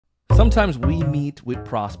Sometimes we meet with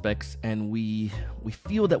prospects and we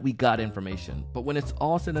feel that we got information, but when it's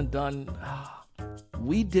all said and done,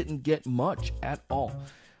 we didn't get much at all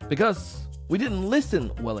because we didn't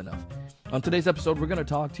listen well enough. On today's episode, we're going to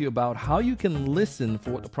talk to you about how you can listen for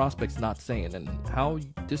what the prospect's not saying and how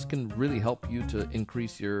this can really help you to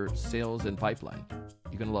increase your sales and pipeline.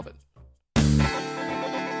 You're going to love it.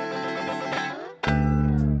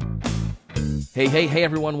 Hey,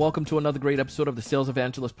 everyone. Welcome to another great episode of the Sales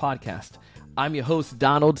Evangelist Podcast. I'm your host,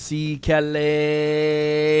 Donald C.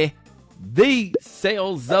 Kelly, the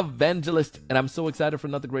Sales Evangelist, and I'm so excited for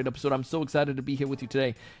another great episode. I'm so excited to be here with you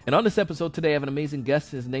today. And on this episode today, I have an amazing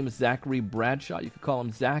guest. His name is Zachary Bradshaw. You could call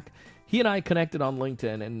him Zach. He and I connected on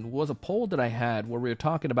LinkedIn, and it was a poll that I had where we were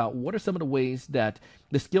talking about what are some of the ways that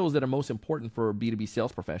the skills that are most important for B2B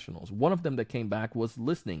sales professionals. One of them that came back was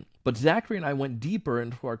listening. But Zachary and I went deeper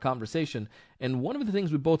into our conversation, and one of the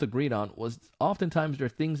things we both agreed on was oftentimes there are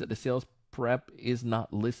things that the sales prep is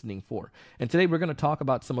not listening for. And today we're going to talk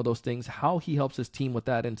about some of those things, how he helps his team with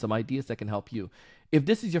that, and some ideas that can help you. If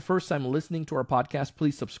this is your first time listening to our podcast,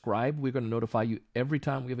 please subscribe. We're going to notify you every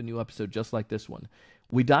time we have a new episode just like this one.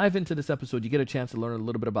 We dive into this episode, you get a chance to learn a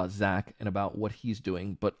little bit about Zach and about what he's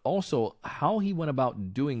doing, but also how he went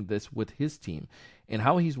about doing this with his team and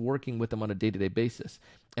how he's working with them on a day-to-day basis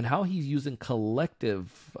and how he's using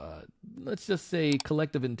collective, let's just say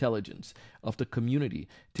collective intelligence of the community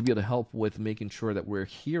to be able to help with making sure that we're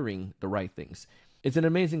hearing the right things. It's an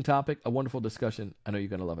amazing topic, a wonderful discussion. I know you're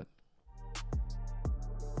going to love it.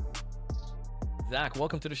 Zach,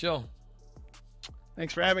 welcome to the show.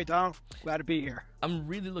 Thanks for having me, Tom. Glad to be here. I'm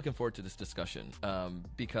really looking forward to this discussion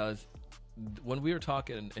because when we were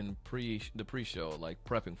talking in the pre-show, like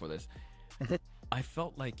prepping for this, I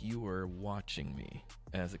felt like you were watching me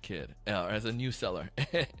as a kid, as a new seller,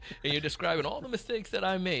 and you're describing all the mistakes that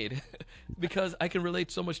I made because I can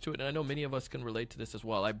relate so much to it, and I know many of us can relate to this as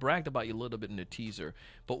well. I bragged about you a little bit in the teaser,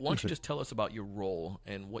 but why don't you just tell us about your role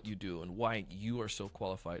and what you do and why you are so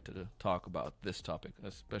qualified to talk about this topic,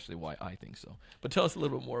 especially why I think so. But tell us a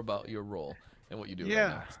little bit more about your role and what you do.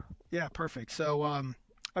 Yeah, perfect. So I'm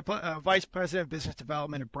Vice President of Business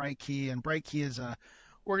Development at Brightkey, and Brightkey is a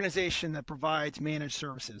organization that provides managed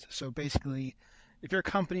services. So basically, if your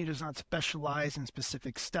company does not specialize in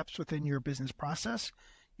specific steps within your business process,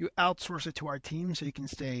 you outsource it to our team so you can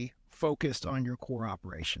stay focused on your core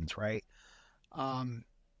operations, right?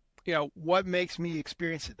 What makes me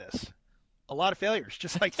experience this? A lot of failures,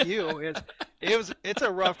 just like you. It's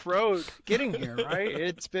a rough road getting here, right?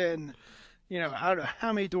 It's been, I don't know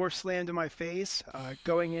how many doors slammed in my face,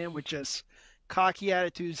 going in with just cocky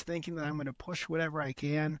attitudes, thinking that I'm going to push whatever I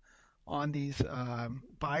can on these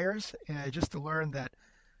buyers, and just to learn that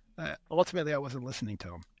ultimately I wasn't listening to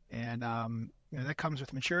them. And that comes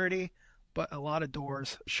with maturity, but a lot of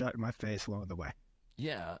doors shut in my face along the way.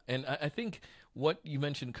 Yeah, and I think what you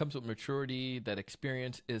mentioned comes with maturity. That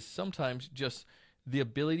experience is sometimes just the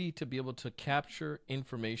ability to be able to capture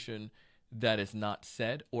information that is not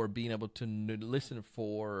said, or being able to listen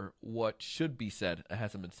for what should be said that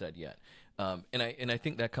hasn't been said yet. And I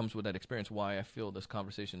think that comes with that experience, why I feel this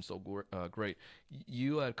conversation is so great.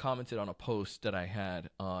 You had commented on a post that I had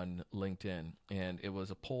on LinkedIn, and it was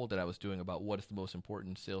a poll that I was doing about what is the most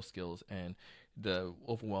important sales skills, and the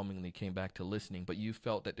overwhelmingly came back to listening. But you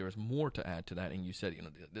felt that there was more to add to that, and you said,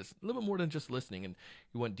 there's a little bit more than just listening, and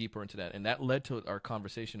you went deeper into that. And that led to our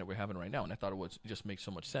conversation that we're having right now, and I thought it would just make so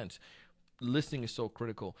much sense. Listening is so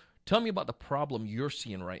critical. Tell me about the problem you're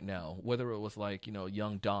seeing right now, whether it was like,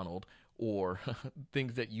 young Donald or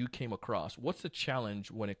things that you came across. What's the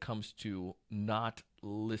challenge when it comes to not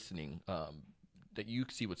listening that you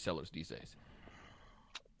see with sellers these days?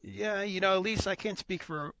 Yeah, at least I can't speak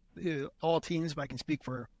for all teams, but I can speak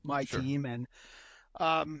for my team. And,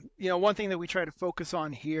 one thing that we try to focus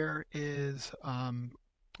on here is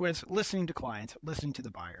when it's listening to clients, listening to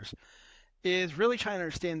the buyers, is really trying to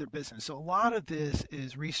understand their business. So a lot of this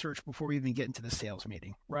is research before we even get into the sales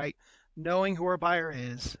meeting, right? Knowing who our buyer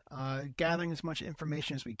is, gathering as much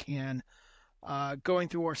information as we can, going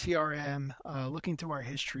through our CRM, looking through our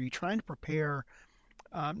history, trying to prepare,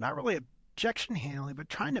 not really objection handling, but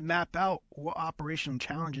trying to map out what operational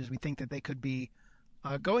challenges we think that they could be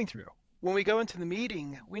going through. When we go into the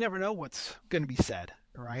meeting, we never know what's going to be said,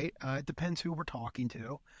 right? It depends who we're talking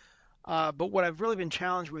to. But what I've really been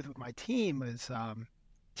challenged with my team is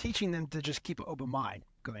teaching them to just keep an open mind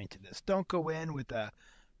going into this. Don't go in with a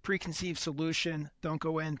preconceived solution. Don't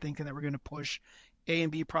go in thinking that we're going to push A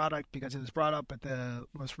and B product because it was brought up at the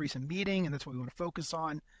most recent meeting and that's what we want to focus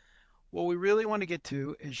on. What we really want to get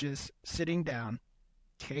to is just sitting down,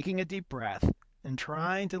 taking a deep breath, and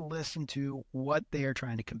trying to listen to what they are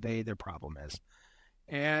trying to convey their problem is.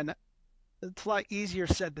 And it's a lot easier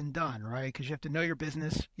said than done, right? Because you have to know your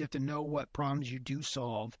business, you have to know what problems you do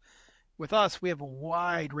solve. With us, we have a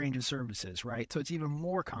wide range of services, right? So it's even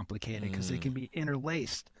more complicated because they can be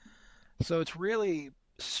interlaced. So it's really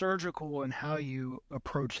surgical in how you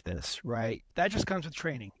approach this, right? That just comes with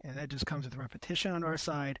training, and that just comes with repetition on our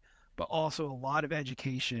side, but also a lot of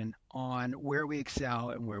education on where we excel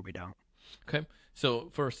and where we don't. Okay. So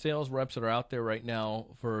for sales reps that are out there right now,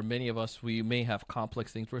 for many of us, we may have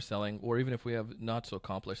complex things we're selling, or even if we have not so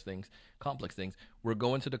complex things, we're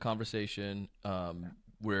going to the conversation.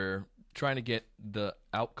 We're trying to get the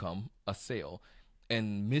outcome, a sale,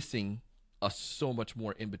 and missing so much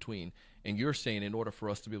more in between. And you're saying in order for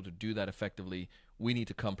us to be able to do that effectively, we need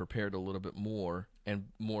to come prepared a little bit more and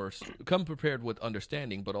come prepared with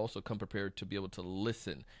understanding, but also come prepared to be able to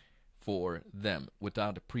listen for them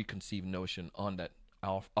without a preconceived notion on that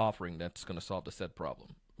offering that's going to solve the said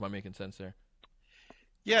problem. Am I making sense there?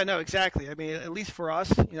 Yeah, no, exactly. I mean, at least for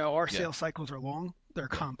us, our sales cycles are long. They're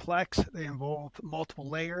complex. They involve multiple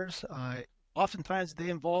layers. Oftentimes, they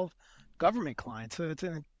involve government clients. So it's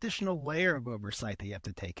an additional layer of oversight that you have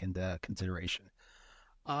to take into consideration.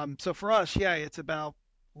 So for us, yeah, it's about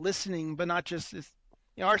listening, but not just,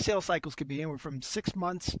 our sales cycles could be anywhere from 6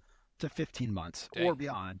 months to 15 months or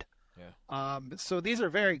beyond. Yeah. So these are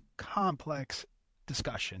very complex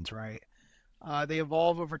discussions, right? They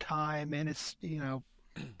evolve over time, and it's,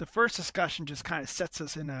 the first discussion just kind of sets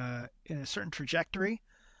us in a certain trajectory.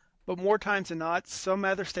 But more times than not, some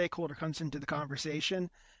other stakeholder comes into the conversation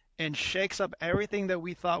and shakes up everything that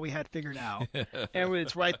we thought we had figured out, and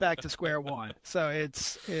it's right back to square one. So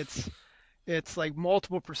it's like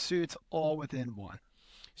multiple pursuits all within one.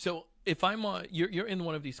 So if you're in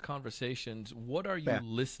one of these conversations, what are you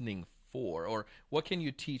listening for, or what can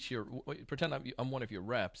you teach pretend I'm one of your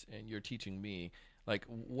reps and you're teaching me, like,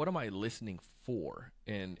 what am I listening for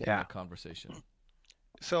in that conversation?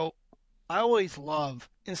 So I always love,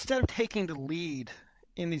 instead of taking the lead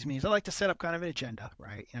in these meetings, I like to set up kind of an agenda,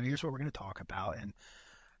 right? Here's what we're going to talk about and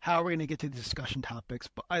how we're going to get to the discussion topics.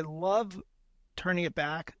 But I love turning it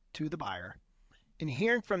back to the buyer and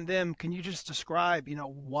hearing from them. Can you just describe,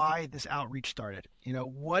 why this outreach started?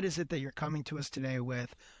 What is it that you're coming to us today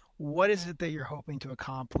with? What is it that you're hoping to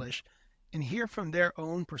accomplish? And hear from their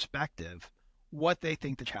own perspective what they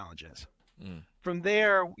think the challenge is. From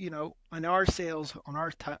there, on our sales, on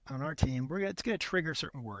our team, it's going to trigger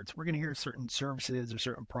certain words. We're going to hear certain services or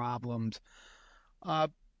certain problems.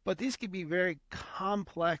 But these could be very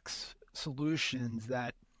complex solutions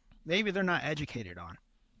that maybe they're not educated on.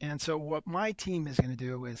 And so what my team is going to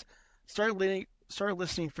do is start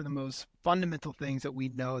listening for the most fundamental things that we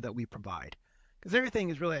know that we provide. Because everything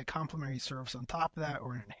is really a complementary service on top of that,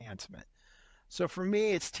 or an enhancement. So for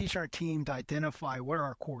me, it's teaching our team to identify what are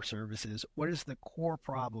our core services, what is the core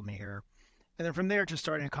problem here, and then from there, just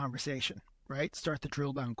starting a conversation, right? Start the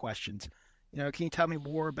drill down questions. Can you tell me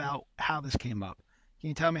more about how this came up? Can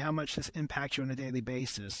you tell me how much this impacts you on a daily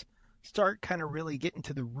basis? Start kind of really getting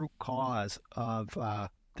to the root cause of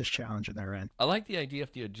this challenge on their end. I like the idea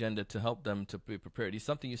of the agenda to help them to be prepared. Is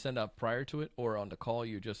something you send out prior to it, or on the call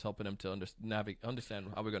you're just helping them to understand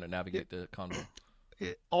how we're going to navigate the convo?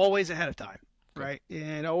 Always ahead of time. Right.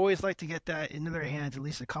 And I always like to get that into their hands at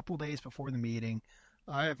least a couple days before the meeting.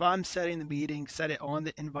 If I'm setting the meeting, set it on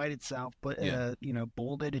the invite itself, put a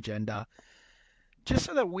bolded agenda, just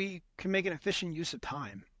so that we can make an efficient use of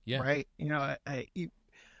time. Yeah. Right.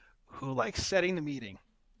 Who likes setting the meeting,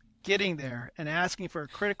 getting there and asking for a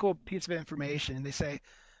critical piece of information, and they say,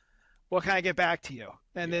 "Well, can I get back to you?"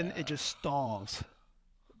 And then it just stalls.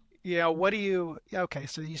 Okay,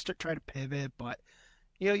 so you try to pivot, but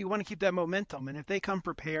you want to keep that momentum. And if they come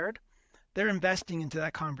prepared, they're investing into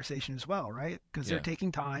that conversation as well, right? Because they're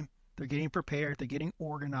taking time, they're getting prepared, they're getting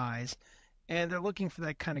organized, and they're looking for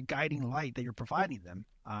that kind of guiding light that you're providing them.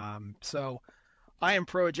 So I am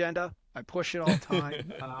pro agenda. I push it all the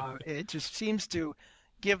time. It just seems to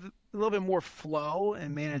give a little bit more flow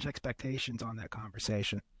and manage expectations on that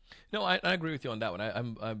conversation. No, I agree with you on that one.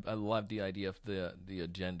 I love the idea of the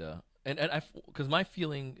agenda. And because my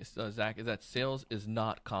feeling, Zach, is that sales is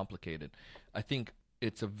not complicated. I think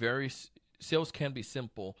sales can be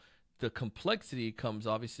simple. The complexity comes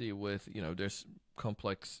obviously with, there's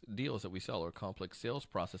complex deals that we sell or complex sales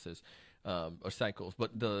processes or cycles.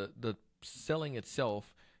 But the selling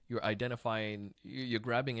itself, you're identifying, you're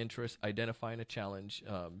grabbing interest, identifying a challenge,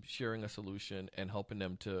 sharing a solution, and helping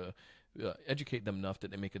them to educate them enough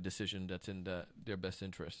that they make a decision that's in their best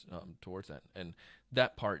interest towards that. And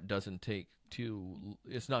that part doesn't take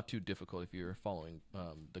it's not too difficult if you're following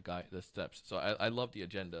the steps. So I love the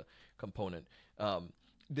agenda component.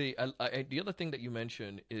 The other thing that you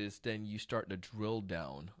mentioned is then you start the drill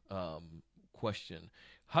down question.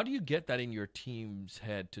 How do you get that in your team's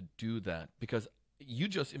head to do that? Because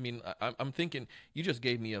I'm thinking you just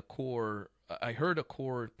gave me I heard a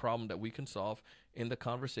core problem that we can solve in the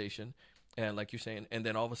conversation. And like you're saying, and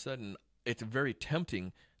then all of a sudden it's very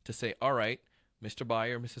tempting to say, all right, Mr.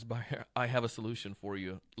 Buyer, Mrs. Buyer, I have a solution for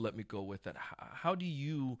you. Let me go with that. How do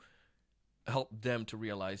you help them to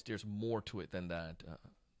realize there's more to it than that?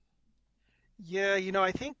 Yeah,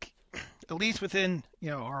 I think at least within,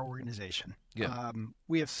 our organization,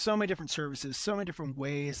 we have so many different services, so many different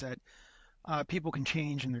ways that people can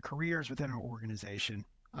change in their careers within our organization.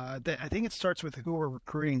 That I think it starts with who we're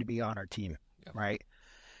recruiting to be on our team, right?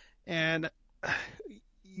 And,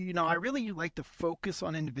 I really like to focus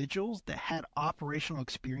on individuals that had operational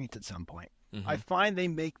experience at some point. Mm-hmm. I find they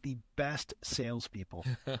make the best salespeople.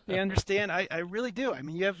 They understand. I really do. I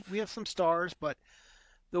mean, we have some stars, but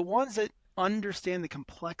the ones that understand the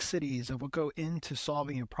complexities of what go into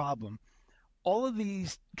solving a problem, all of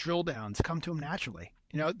these drill downs come to them naturally.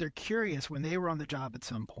 They're curious when they were on the job at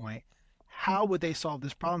some point, how would they solve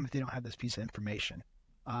this problem if they don't have this piece of information?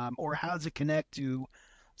 Or how does it connect to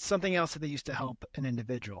something else that they used to help an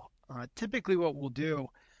individual? Typically what we'll do,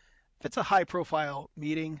 if it's a high profile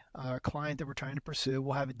meeting, a client that we're trying to pursue,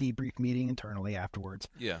 we'll have a debrief meeting internally afterwards.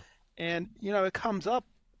 Yeah. And, it comes up,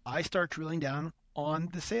 I start drilling down on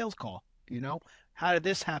the sales call. How did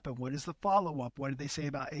this happen? What is the follow-up? What did they say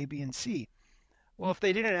about A, B, and C? Well, if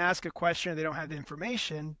they didn't ask a question or they don't have the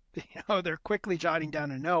information, they're quickly jotting down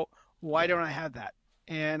a note. Why don't I have that?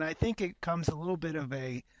 And I think it comes a little bit of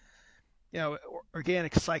a,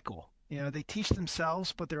 organic cycle. They teach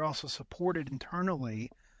themselves, but they're also supported internally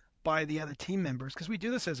by the other team members because we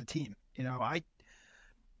do this as a team.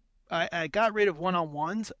 I got rid of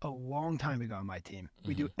one-on-ones a long time ago on my team.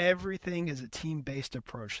 We do everything as a team-based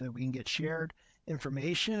approach so that we can get shared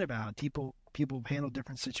information about people handle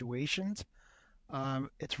different situations.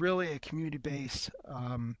 It's really a community-based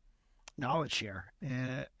knowledge share.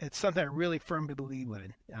 And it's something I really firmly believe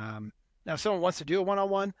in. Now, if someone wants to do a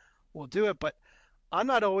one-on-one, we'll do it, but I'm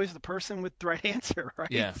not always the person with the right answer, right?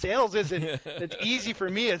 Yeah. Sales isn't as easy for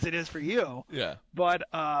me as it is for you. Yeah. But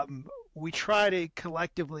we try to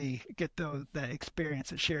collectively get that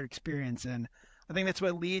experience, that shared experience, and I think that's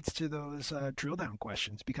what leads to those drill down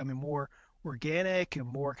questions becoming more organic and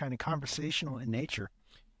more kind of conversational in nature.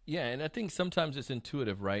 Yeah, and I think sometimes it's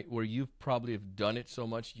intuitive, right? Where you probably have done it so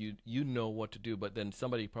much, you know what to do, but then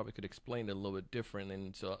somebody probably could explain it a little bit different.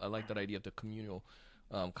 And so I like that idea of the communal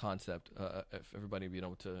concept, if everybody being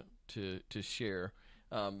able to share.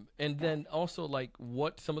 And then also like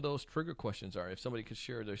what some of those trigger questions are. If somebody could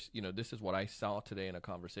share this is what I saw today in a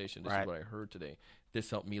conversation. This is what I heard today. This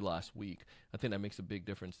helped me last week. I think that makes a big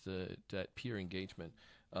difference to that peer engagement.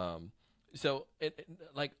 So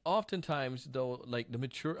like oftentimes though, like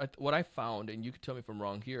what I found, and you can tell me if I'm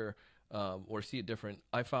wrong here, or see it different.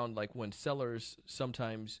 I found like when sellers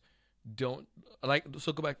sometimes don't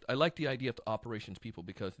go back. I like the idea of the operations people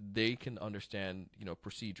because they can understand,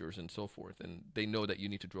 procedures and so forth, and they know that you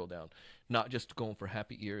need to drill down, not just going for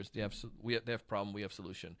happy ears. They have problem, we have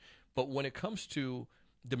solution. But when it comes to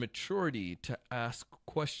the maturity to ask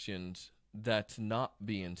questions that's not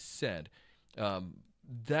being said,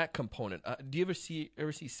 that component, do you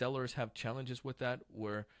ever see sellers have challenges with that?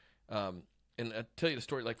 Where, and I'll tell you the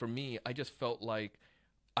story. Like for me, I just felt like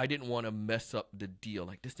I didn't want to mess up the deal.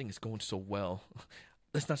 Like this thing is going so well,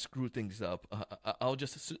 let's not screw things up. I'll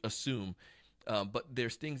just assume. But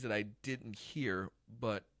there's things that I didn't hear,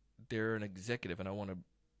 but they're an executive, and I want to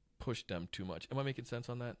push them too much. Am I making sense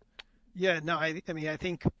on that? Yeah, no, I mean, I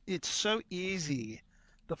think it's so easy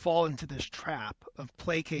to fall into this trap of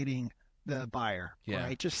placating the buyer,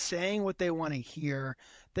 right? Just saying what they want to hear,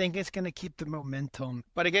 think it's going to keep the momentum.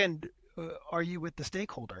 But again, are you with the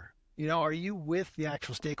stakeholder? Are you with the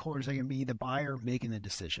actual stakeholders that can be the buyer making the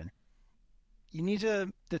decision? You need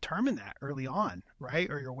to determine that early on, right?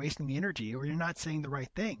 Or you're wasting the energy, or you're not saying the right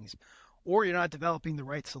things, or you're not developing the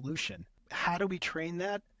right solution. How do we train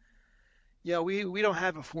that? We don't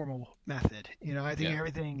have a formal method. I think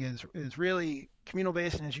everything is really communal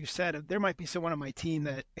based. And as you said, there might be someone on my team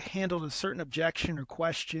that handled a certain objection or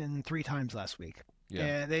question 3 times last week. Yeah.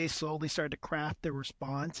 And they slowly started to craft their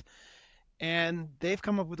response. And they've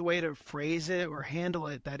come up with a way to phrase it or handle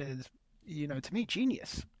it that is, to me,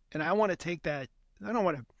 genius. and I want to take that. I don't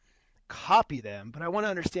want to copy them, but I want to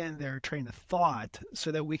understand their train of thought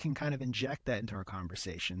so that we can kind of inject that into our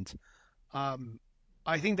conversations. Um,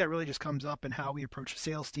 I think that really just comes up in how we approach a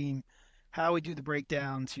sales team, how we do the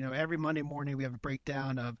breakdowns. Every Monday morning we have a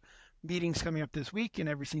breakdown of meetings coming up this week, and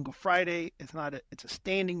every single Friday it's a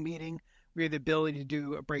standing meeting. We have the ability to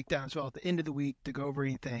do a breakdown as well at the end of the week to go over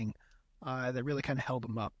anything that really kind of held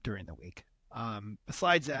them up during the week.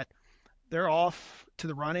 Besides that, they're off to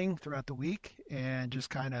the running throughout the week and just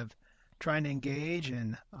kind of trying to engage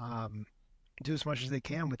and do as much as they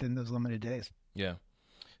can within those limited days. Yeah.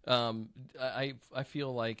 I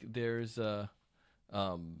feel like there's the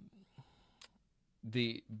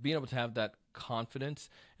being able to have that confidence,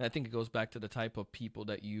 and I think it goes back to the type of people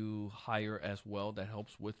that you hire as well that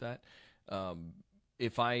helps with that.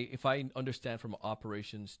 If I understand from an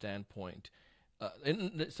operations standpoint,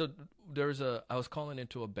 and so I was calling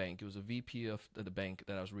into a bank. It was a VP of the bank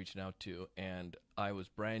that I was reaching out to, and I was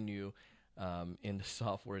brand new in the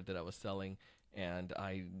software that I was selling, and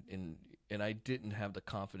I didn't have the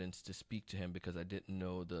confidence to speak to him because I didn't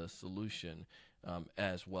know the solution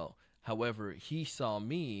as well. However, he saw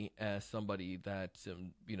me as somebody that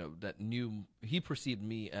that knew. He perceived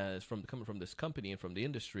me as coming from this company and from the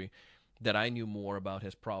industry, that I knew more about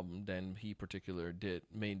his problem than he particular did.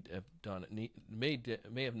 May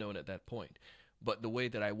have known at that point. But the way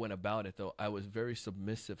that I went about it, though, I was very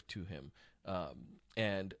submissive to him.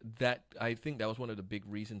 And that, I think that was one of the big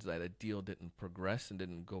reasons that a deal didn't progress and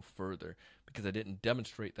didn't go further, because I didn't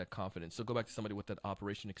demonstrate that confidence. So go back to somebody with that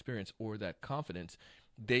operation experience or that confidence.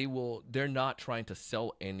 They're not trying to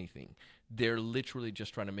sell anything. They're literally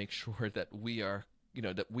just trying to make sure that we are,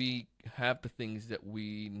 that we have the things that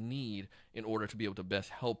we need in order to be able to best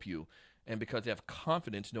help you. And because they have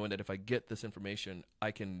confidence knowing that if I get this information,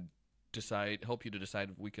 I can help you to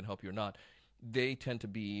decide if we can help you or not, they tend to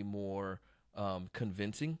be more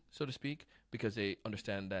convincing, so to speak, because they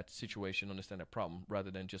understand that situation, understand that problem,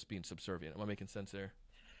 rather than just being subservient. Am I making sense there?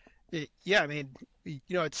 Yeah, I mean,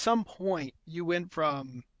 at some point you went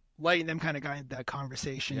from letting them kind of guide that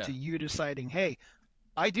conversation to you deciding, hey,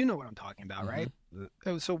 I do know what I'm talking about, right?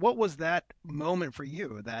 So what was that moment for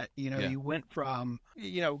you that, you went from,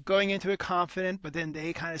 going into it confident, but then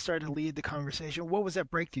they kind of started to lead the conversation? What was that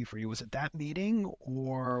breakthrough for you? Was it that meeting,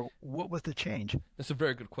 or what was the change? That's a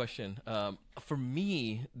very good question. For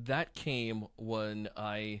me, that came when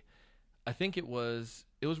I think it was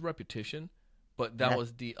repetition, but that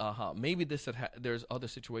was the aha. Maybe there's other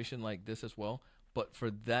situation like this as well. But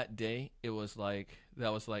for that day, it was like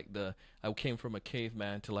I came from a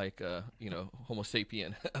caveman to Homo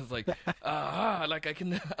sapien. I was like,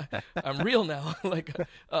 I'm real now.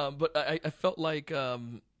 But I felt like,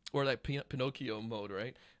 or like Pinocchio mode,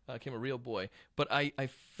 right? I became a real boy. But I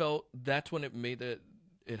felt that's when it made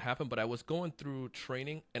it happen. But I was going through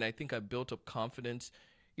training, and I think I built up confidence.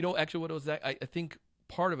 Actually, what it was that I think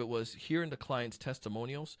part of it was hearing the client's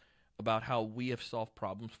testimonials about how we have solved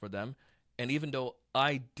problems for them. And even though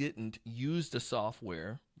I didn't use the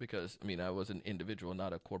software, because, I was an individual,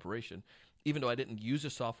 not a corporation, even though I didn't use the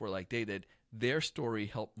software like they did, their story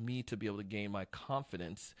helped me to be able to gain my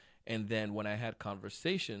confidence. And then when I had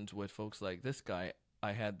conversations with folks like this guy,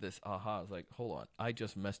 I had this aha. I was like, hold on, I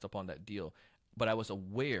just messed up on that deal. But I was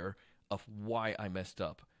aware of why I messed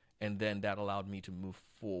up. And then that allowed me to move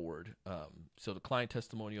forward. So the client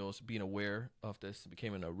testimonials, being aware of this,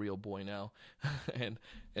 became a real boy now, and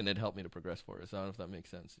it helped me to progress forward. So I don't know if that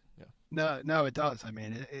makes sense. Yeah. No, it does.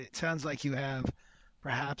 It sounds like you have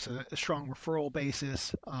perhaps a strong referral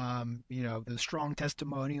basis. The strong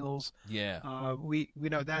testimonials. Yeah. We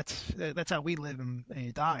know that's how we live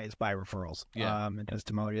and die, is by referrals. Yeah. And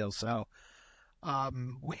testimonials. So,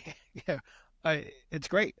 it's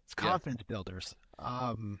great. It's confidence builders.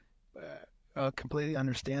 Completely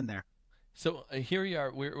understand there. So here we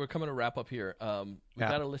are. We're coming to wrap up here. We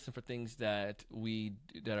got to listen for things that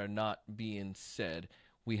are not being said.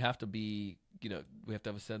 We have to be, we have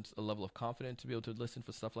to have a level of confidence to be able to listen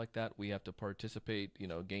for stuff like that. We have to participate,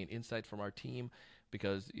 gain insight from our team,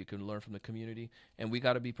 because you can learn from the community, and we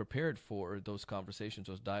got to be prepared for those conversations,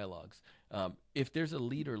 those dialogues. If there's a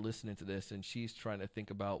leader listening to this and she's trying to think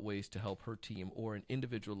about ways to help her team, or an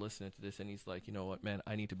individual listening to this and he's like, you know what, man,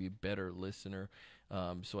 I need to be a better listener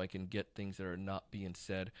so I can get things that are not being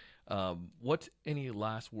said. What's any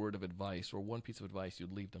last word of advice or one piece of advice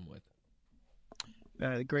you'd leave them with?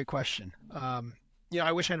 Great question.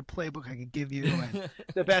 I wish I had a playbook I could give you and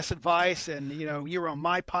the best advice, and you were on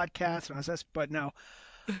my podcast and I was this, but no.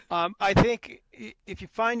 I think if you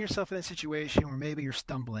find yourself in a situation where maybe you're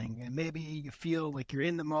stumbling and maybe you feel like you're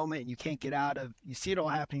in the moment and you can't get out of, you see it all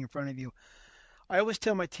happening in front of you, I always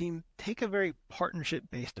tell my team, take a very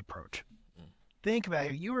partnership-based approach. Think about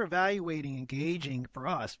it. You are evaluating, engaging for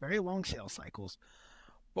us, very long sales cycles,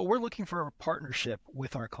 but we're looking for a partnership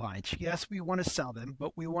with our clients. Yes, we want to sell them,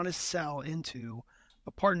 but we want to sell into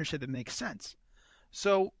a partnership that makes sense.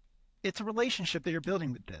 So it's a relationship that you're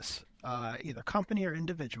building with this, either company or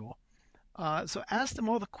individual. So ask them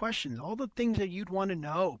all the questions, all the things that you'd want to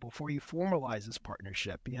know before you formalize this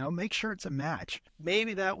partnership. Make sure it's a match.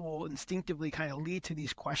 Maybe that will instinctively kind of lead to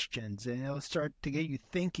these questions, and it'll start to get you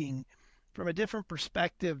thinking from a different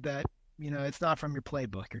perspective that, it's not from your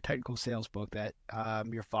playbook, your technical sales book that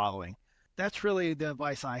you're following. That's really the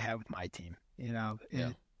advice I have with my team.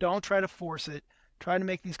 Don't try to force it. Try to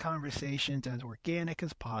make these conversations as organic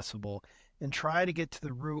as possible and try to get to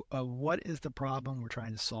the root of what is the problem we're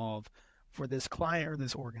trying to solve for this client or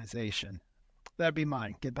this organization. That'd be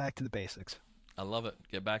mine. Get back to the basics. I love it.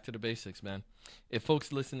 Get back to the basics, man. If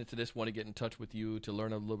folks listening to this want to get in touch with you to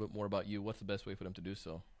learn a little bit more about you, what's the best way for them to do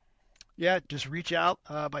so? Yeah, just reach out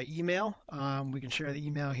by email. We can share the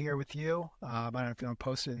email here with you. I don't know if you want to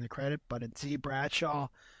post it in the credit, but it's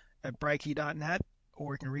zbradshaw@brightkey.net,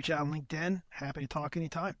 or you can reach out on LinkedIn. Happy to talk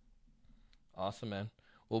anytime. Awesome, man.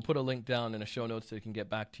 We'll put a link down in the show notes so they can get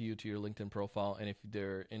back to you to your LinkedIn profile. And if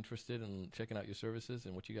they're interested in checking out your services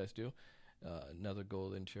and what you guys do, another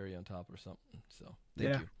golden cherry on top or something. So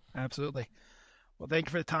thank you. Absolutely. Well, thank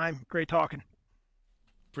you for the time. Great talking.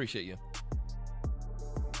 Appreciate you.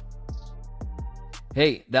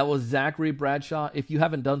 Hey, that was Zachary Bradshaw. If you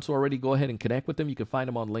haven't done so already, go ahead and connect with him. You can find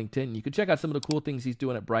him on LinkedIn. You can check out some of the cool things he's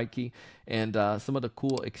doing at Brightkey and some of the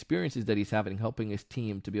cool experiences that he's having, helping his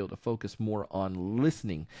team to be able to focus more on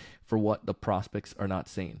listening for what the prospects are not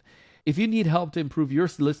saying. If you need help to improve your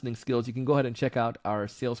listening skills, you can go ahead and check out our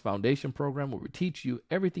Sales Foundation program, where we teach you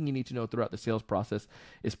everything you need to know throughout the sales process,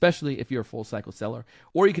 especially if you're a full cycle seller.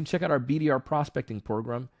 Or you can check out our BDR prospecting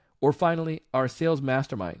program. Or finally, our sales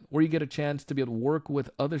mastermind, where you get a chance to be able to work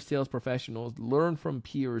with other sales professionals, learn from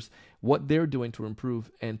peers what they're doing to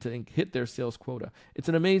improve and to hit their sales quota. It's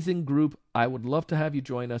an amazing group. I would love to have you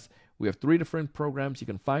join us. We have 3 different programs. You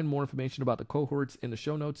can find more information about the cohorts in the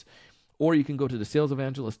show notes, or you can go to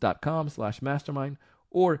thesalesevangelist.com/mastermind,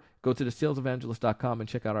 or go to thesalesevangelist.com and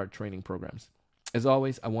check out our training programs. As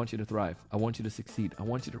always, I want you to thrive. I want you to succeed. I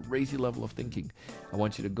want you to raise your level of thinking. I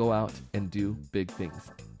want you to go out and do big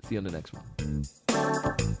things. See you on the next one.